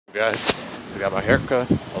Guys, I got my haircut.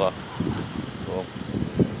 Hold on.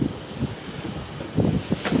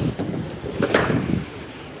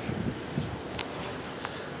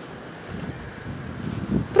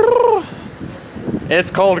 Cool. It's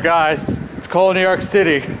cold, guys. It's cold in New York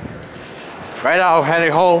City. Right now, I'm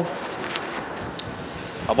heading home.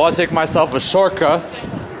 I want to take myself a shortcut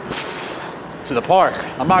to the park.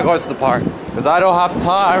 I'm not going to the park because I don't have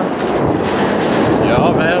time.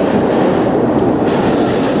 Yo, man.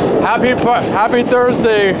 Happy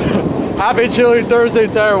Thursday. Happy chilly Thursday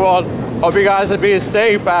to everyone. Hope you guys are being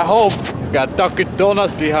safe at home. Got Dunkin'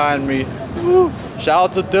 Donuts behind me. Woo. Shout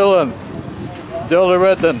out to Dylan. Dylan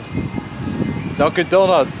Redden. Dunkin'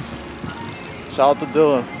 Donuts. Shout out to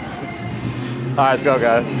Dylan. Alright, let's go,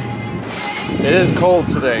 guys. It is cold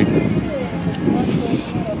today.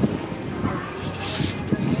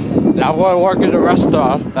 Now I'm going to work in the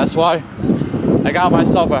restaurant. That's why I got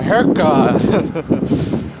myself a haircut.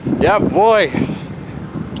 Yeah, boy.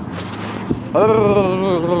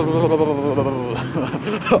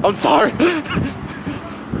 I'm sorry.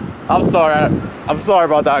 I'm sorry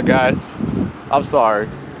about that, guys. I'm sorry.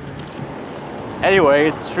 Anyway,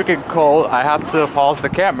 it's freaking cold. I have to pause the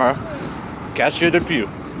camera. Catch you in a few.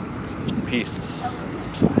 Peace.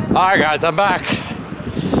 Alright, guys, I'm back.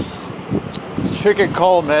 It's freaking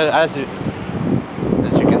cold, man. As you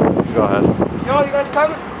can go ahead. Yo, you guys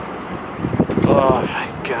coming? Oh my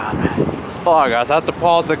god, man. Hold on, guys. I have to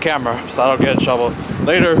pause the camera so I don't get in trouble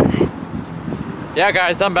later. Yeah,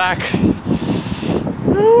 guys, I'm back.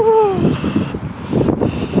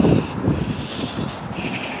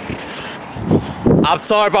 I'm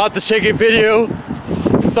sorry about the shaky video.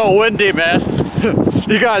 It's so windy, man.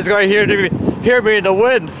 You guys are gonna hear me in the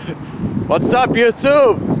wind. What's up,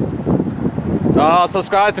 YouTube?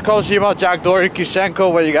 Subscribe to Kojima, Jack Doherty, Kishenko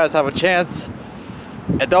when you guys have a chance.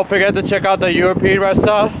 And don't forget to check out the European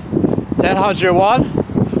restaurant,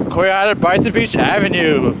 1001 Korea Island, Brighton Beach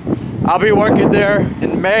Avenue. I'll be working there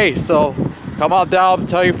in May, so come on down,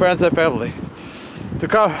 tell your friends and family to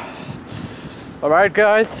come. Alright,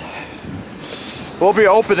 guys. We'll be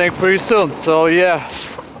opening pretty soon, so yeah.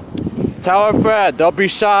 Tell a friend, don't be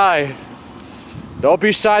shy. Don't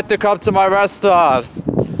be shy to come to my restaurant.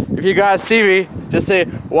 If you guys see me, just say,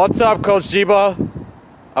 "What's up, Kojima?"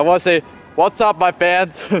 I want to say, "What's up, my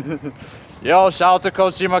fans?" Yo, shout out to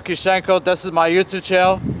Kojima Kishenko. This is my YouTube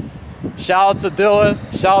channel. Shout out to Dylan.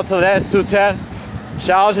 Shout out to Lance210.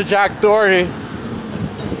 Shout out to Jack Doherty.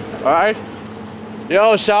 Alright?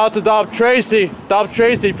 Yo, shout out to Dom Tracy. Dom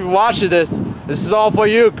Tracy, if you're watching this is all for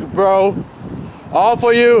you, bro. All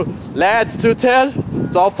for you. Lance210,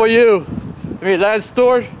 it's all for you. I mean, Lance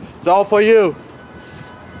Stewart, it's all for you.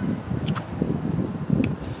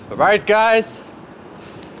 Alright, guys.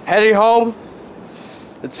 Heading home.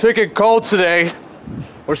 It's freaking cold today.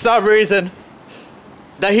 For some reason.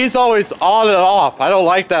 The heat's always on and off. I don't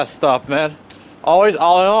like that stuff, man. Always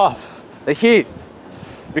on and off. The heat.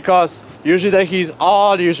 Because usually the heat's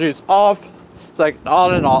on, usually it's off. It's like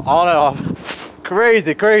on and off, on and off.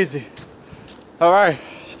 Crazy, crazy. Alright.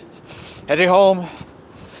 Heading home.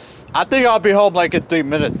 I think I'll be home like in 3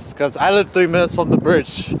 minutes. Because I live 3 minutes from the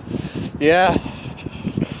bridge. Yeah.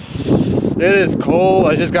 It is cold.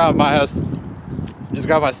 I just got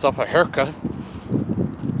myself a haircut.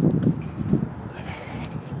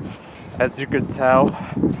 As you can tell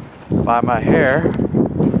by my hair.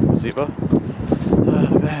 Ziba.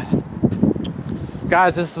 Oh, man.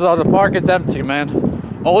 Guys, this is the park is empty, man.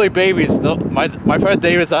 Only babies. No, my friend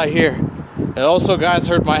David's out here. And also, guys,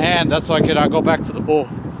 hurt my hand. That's why I cannot go back to the pool.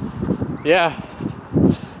 Yeah.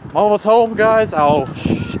 I'm almost home, guys. I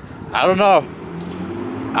don't know.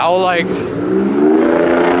 I'll like check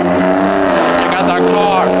out that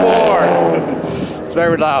car. Ford. It's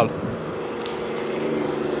very loud.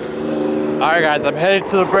 Alright, guys, I'm heading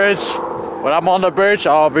to the bridge. When I'm on the bridge,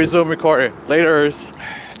 I'll resume recording. Later. It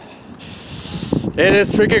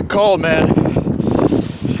is freaking cold, man.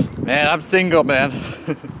 Man, I'm single, man.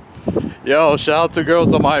 Yo, shout out to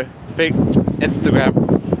girls on my fake Instagram.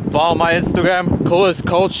 Follow my Instagram. Coolest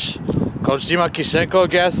coach. Kojima Kishenko, I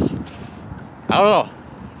guess. I don't know.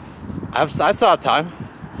 I still have time.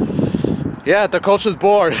 Yeah, the coach is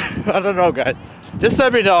bored. I don't know, guys. Just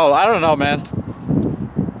let me know. I don't know, man.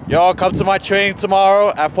 Yo, come to my training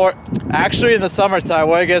tomorrow at 4. Actually, in the summertime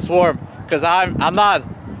when it gets warm, because I'm not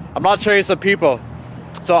training some people.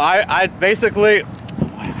 So I basically,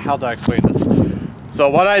 how do I explain this? So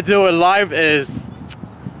what I do in life is,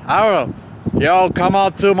 I don't know. Yo, come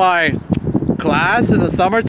out to my class in the summertime.